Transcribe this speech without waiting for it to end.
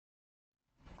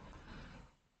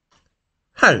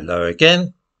Hello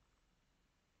again.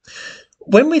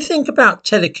 When we think about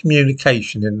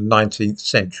telecommunication in the 19th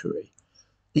century,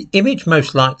 the image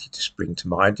most likely to spring to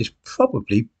mind is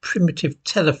probably primitive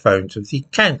telephones of the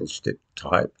candlestick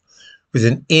type, with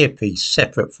an earpiece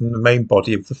separate from the main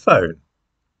body of the phone.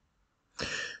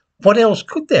 What else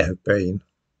could there have been?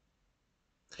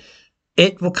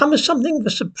 It will come as something of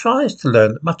a surprise to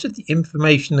learn that much of the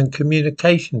information and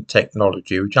communication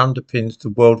technology which underpins the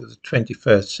world of the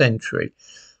 21st century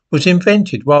was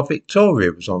invented while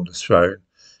Victoria was on the throne,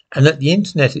 and that the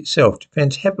internet itself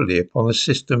depends heavily upon a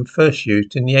system first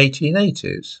used in the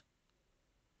 1880s.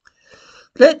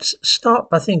 Let's start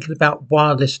by thinking about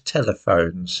wireless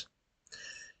telephones.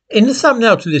 In the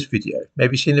thumbnail to this video, may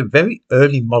be seen a very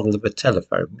early model of a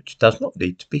telephone which does not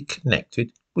need to be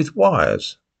connected with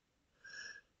wires.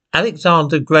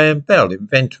 Alexander Graham Bell,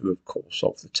 inventor of course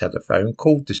of the telephone,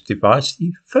 called this device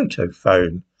the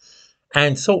photophone,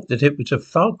 and thought that it was of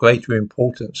far greater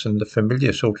importance than the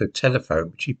familiar sort of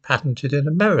telephone which he patented in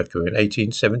America in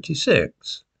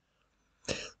 1876.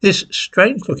 This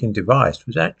strange-looking device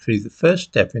was actually the first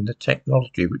step in the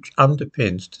technology which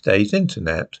underpins today's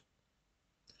internet.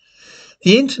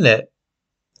 The internet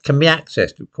can be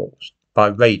accessed, of course, by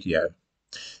radio.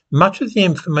 Much of the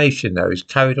information, though, is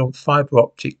carried on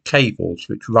fibre-optic cables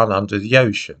which run under the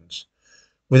oceans.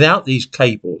 Without these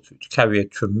cables, which carry a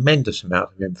tremendous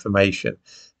amount of information,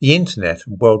 the internet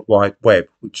and World Wide Web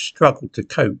would struggle to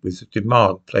cope with the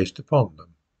demand placed upon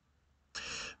them.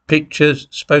 Pictures,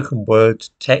 spoken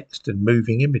words, text and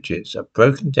moving images are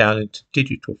broken down into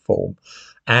digital form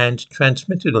and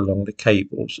transmitted along the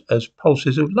cables as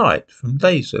pulses of light from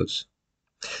lasers.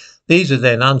 These are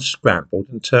then unscrambled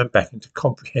and turned back into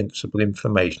comprehensible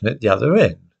information at the other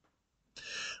end.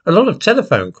 A lot of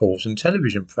telephone calls and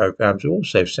television programs are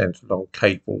also sent along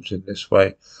cables in this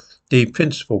way, the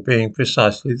principle being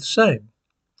precisely the same.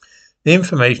 The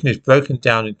information is broken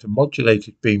down into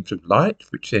modulated beams of light,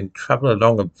 which then travel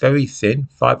along a very thin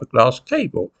fiberglass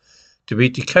cable to be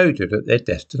decoded at their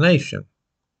destination.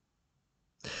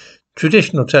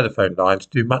 Traditional telephone lines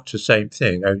do much the same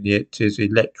thing, only it is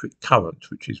electric current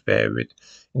which is varied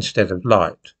instead of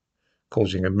light,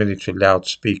 causing a miniature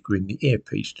loudspeaker in the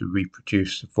earpiece to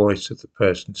reproduce the voice of the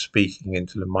person speaking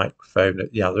into the microphone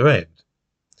at the other end.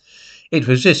 It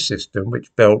was this system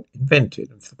which Bell invented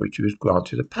and for which he was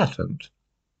granted a patent.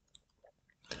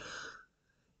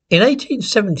 In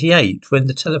 1878, when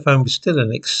the telephone was still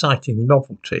an exciting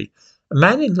novelty, a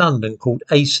man in London called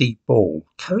A.C. Ball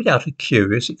carried out a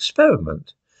curious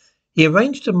experiment. He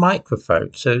arranged a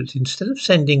microphone so that instead of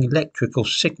sending electrical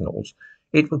signals,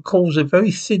 it would cause a very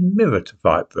thin mirror to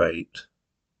vibrate.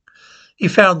 He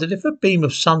found that if a beam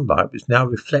of sunlight was now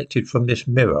reflected from this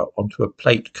mirror onto a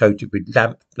plate coated with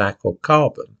lamp black or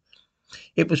carbon,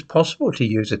 it was possible to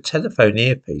use a telephone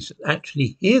earpiece and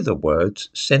actually hear the words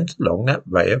sent along that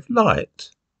ray of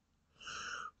light.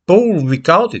 Ball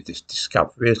regarded this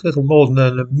discovery as little more than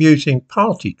an amusing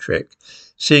party trick,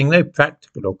 seeing no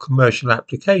practical or commercial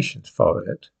applications for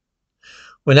it.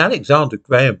 When Alexander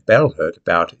Graham Bell heard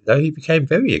about it, though, he became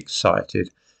very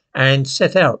excited and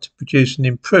set out to produce an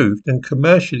improved and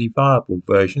commercially viable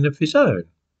version of his own.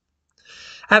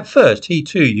 At first, he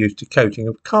too used a coating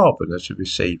of carbon as a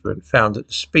receiver and found that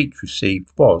the speech received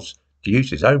was, to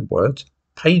use his own words,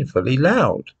 painfully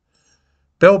loud.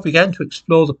 Bell began to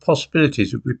explore the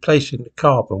possibilities of replacing the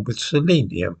carbon with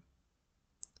selenium.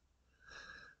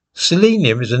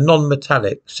 Selenium is a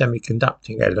non-metallic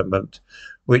semiconducting element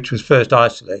which was first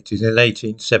isolated in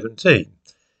 1817.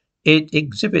 It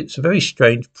exhibits a very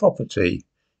strange property.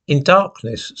 In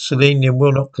darkness, selenium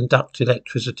will not conduct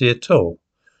electricity at all.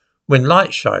 When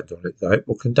light shines on it, though, it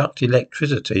will conduct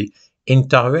electricity in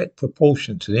direct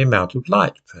proportion to the amount of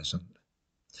light present.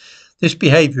 This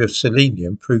behaviour of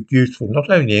selenium proved useful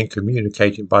not only in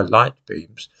communicating by light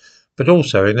beams, but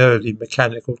also in early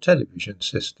mechanical television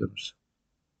systems.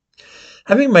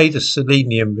 Having made a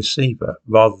selenium receiver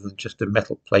rather than just a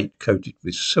metal plate coated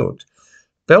with soot,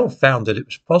 Bell found that it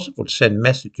was possible to send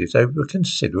messages over a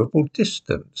considerable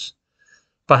distance.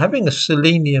 By having a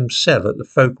selenium cell at the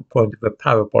focal point of a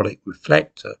parabolic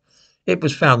reflector, it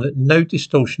was found that no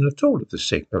distortion at all of the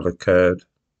signal occurred.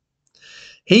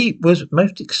 He was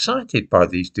most excited by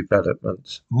these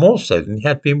developments, more so than he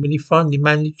had been when he finally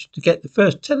managed to get the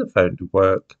first telephone to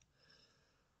work.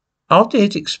 After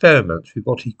his experiments with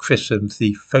what he christened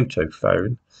the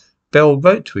photophone, Bell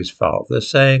wrote to his father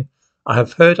saying, "I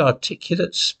have heard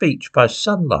articulate speech by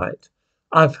sunlight.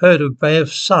 I have heard a ray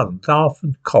of sun laugh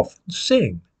and cough and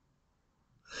sing."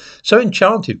 So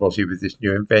enchanted was he with this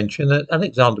new invention that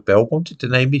Alexander Bell wanted to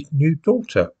name his new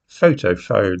daughter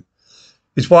Photophone.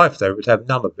 His wife, though, would have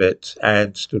none of it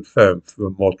and stood firm for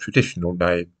a more traditional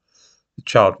name. The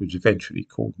child was eventually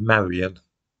called Marion.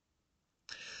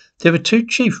 There were two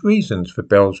chief reasons for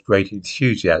Bell's great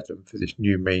enthusiasm for this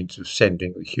new means of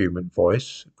sending the human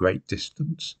voice a great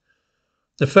distance.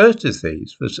 The first of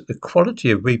these was that the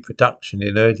quality of reproduction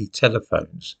in early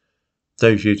telephones,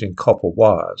 those using copper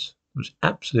wires, was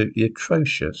absolutely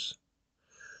atrocious.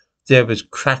 There was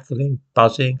crackling,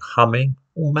 buzzing, humming,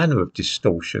 all manner of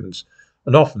distortions,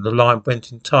 and often the line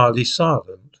went entirely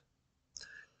silent.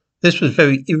 This was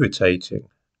very irritating,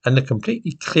 and the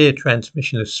completely clear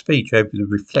transmission of speech over the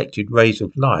reflected rays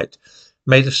of light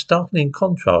made a startling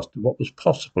contrast to what was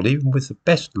possible even with the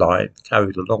best line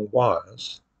carried along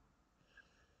wires.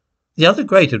 The other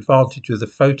great advantage of the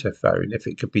photophone, if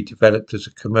it could be developed as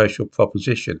a commercial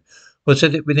proposition, was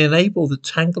that it would enable the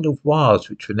tangle of wires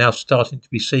which were now starting to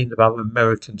be seen above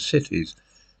American cities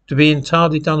to be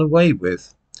entirely done away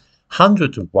with.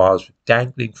 Hundreds of wires were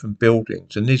dangling from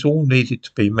buildings, and these all needed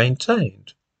to be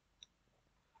maintained.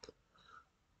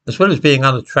 As well as being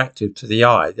unattractive to the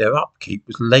eye, their upkeep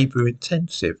was labour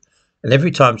intensive, and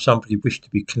every time somebody wished to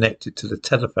be connected to the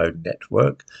telephone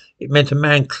network, it meant a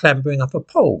man clambering up a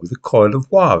pole with a coil of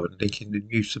wire and linking the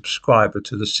new subscriber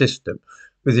to the system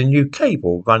with a new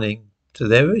cable running to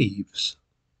their eaves.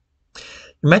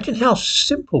 Imagine how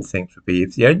simple things would be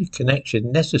if the only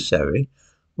connection necessary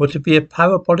were to be a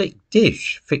parabolic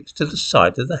dish fixed to the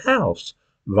side of the house,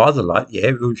 rather like the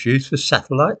aerials used for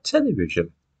satellite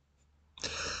television.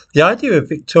 The idea of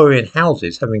Victorian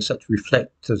houses having such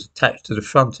reflectors attached to the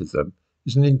front of them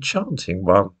is an enchanting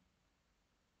one.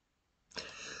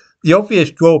 The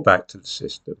obvious drawback to the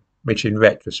system, which in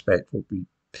retrospect will be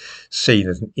seen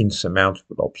as an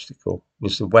insurmountable obstacle,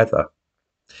 was the weather.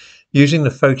 Using the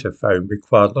photophone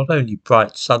required not only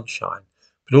bright sunshine,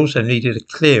 but also needed a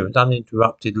clear and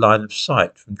uninterrupted line of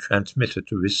sight from transmitter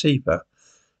to receiver.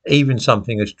 Even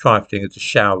something as trifling as a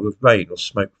shower of rain or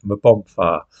smoke from a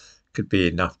bonfire could be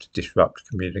enough to disrupt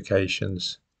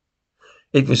communications.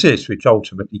 It was this which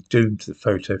ultimately doomed the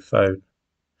photophone.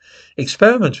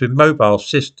 Experiments with mobile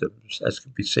systems, as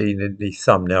can be seen in the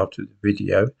thumbnail to the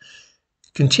video,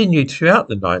 continued throughout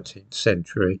the 19th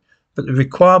century, but the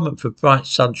requirement for bright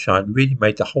sunshine really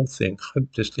made the whole thing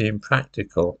hopelessly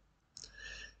impractical.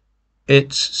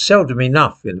 It's seldom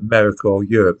enough in America or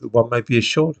Europe that one may be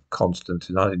assured of constant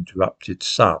and uninterrupted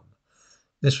sun.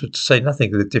 This would say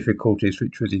nothing of the difficulties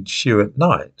which would ensue at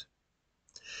night.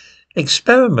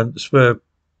 Experiments were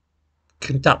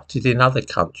conducted in other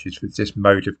countries with this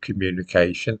mode of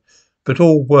communication, but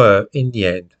all were, in the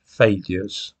end,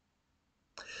 failures.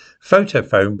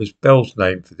 Photophone was Bell's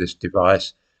name for this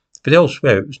device, but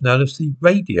elsewhere it was known as the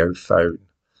radiophone,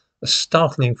 a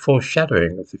startling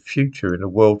foreshadowing of the future in a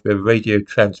world where radio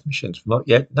transmissions were not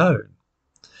yet known.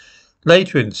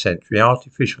 Later in the century,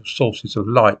 artificial sources of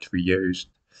light were used.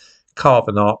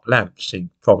 Carbon arc lamps seemed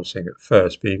promising at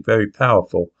first, being very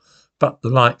powerful, but the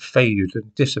light faded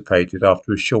and dissipated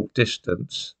after a short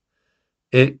distance.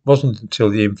 It wasn't until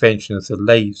the invention of the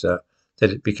laser that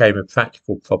it became a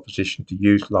practical proposition to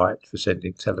use light for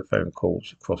sending telephone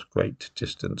calls across great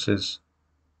distances.